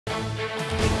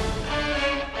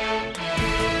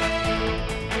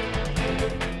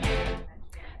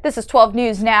This is 12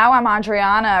 News Now. I'm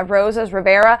Adriana Rosas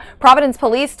Rivera. Providence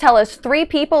police tell us 3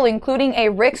 people, including a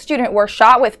RIC student, were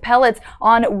shot with pellets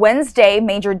on Wednesday.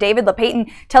 Major David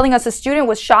LePayton telling us a student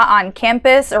was shot on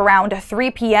campus around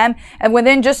 3 p.m. and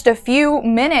within just a few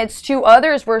minutes, 2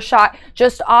 others were shot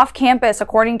just off campus,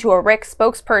 according to a RIC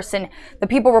spokesperson. The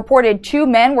people reported 2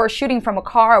 men were shooting from a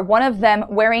car, one of them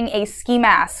wearing a ski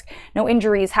mask. No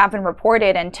injuries have been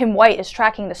reported, and Tim White is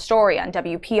tracking the story on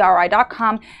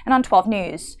WPRI.com and on 12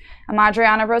 News. I'm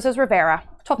Adriana Rosas Rivera,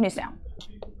 12 News Now.